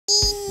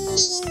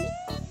Hello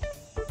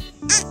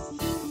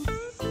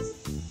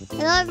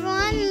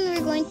everyone,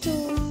 we're going to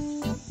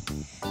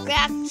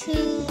react to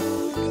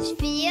this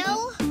video,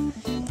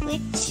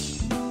 which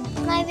is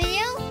my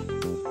video,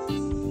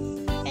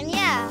 and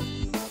yeah,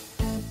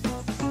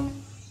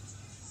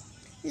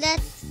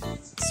 let's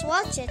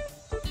watch it.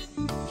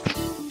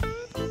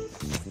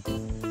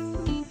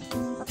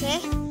 Okay,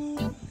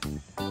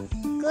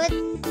 good.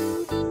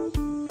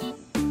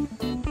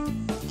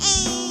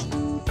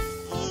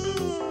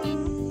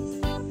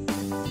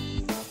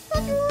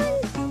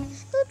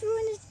 Don't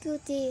ruin it,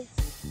 Cutie.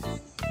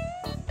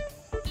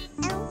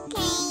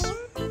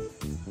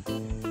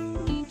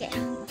 Okay.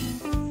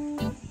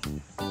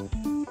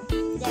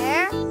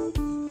 There.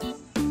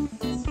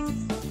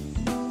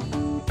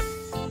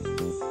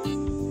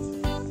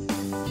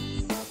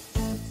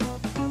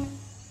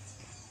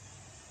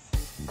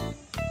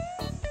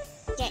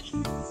 Okay.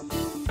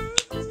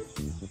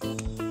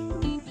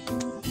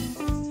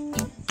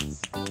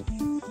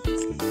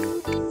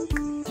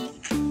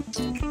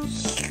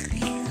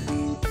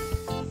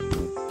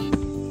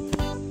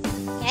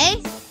 Okay.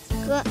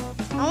 Good.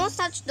 Almost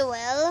touched the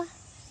well.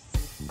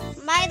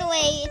 By the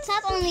way, it's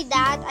not only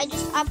that, I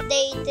just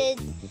updated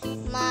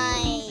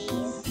my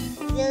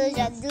village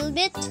a little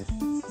bit.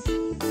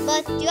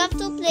 But you have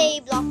to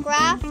play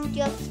Blockcraft.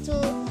 You have to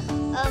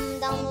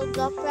download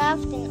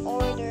Blockcraft in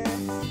order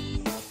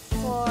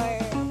for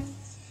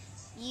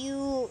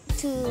you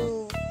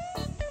to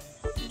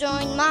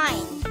join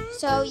mine.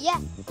 So yeah.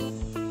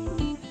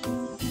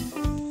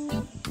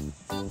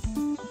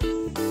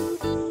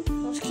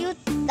 That was cute.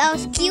 That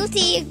was cutie.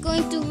 You're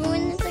going to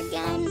ruin it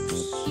again.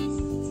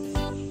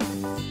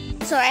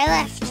 So I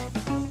left.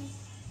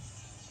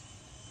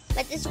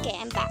 But it's okay,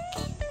 I'm back.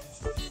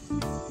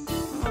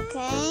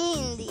 Okay,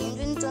 in the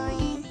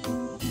inventory.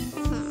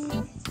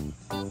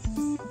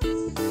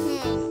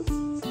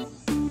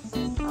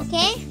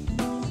 Okay.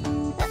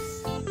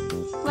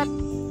 What?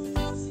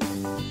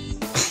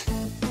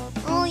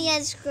 Oh yeah,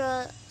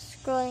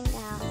 scrolling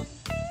down.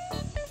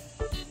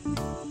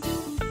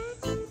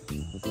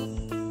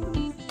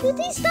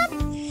 Cutie, stop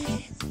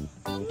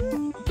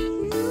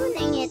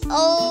ruining it.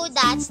 Oh,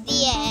 that's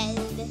the end.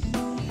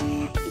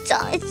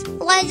 It's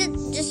why is it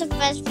just a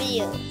first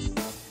video?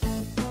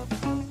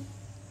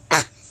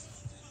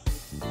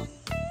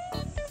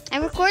 I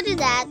recorded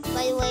that,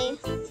 by the way.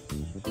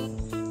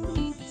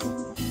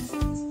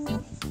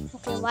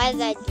 Okay, why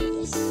did I do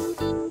this?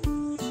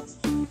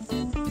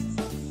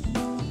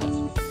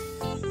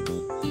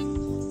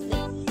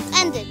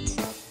 End it.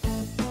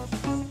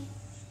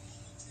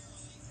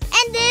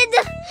 Ended.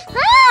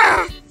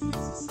 Ah!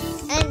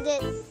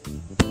 Ended.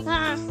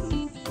 Ah!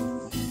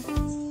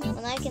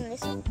 Well, I can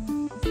listen.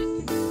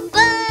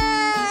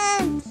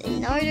 But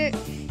in order,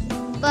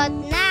 but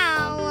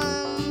now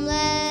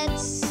let's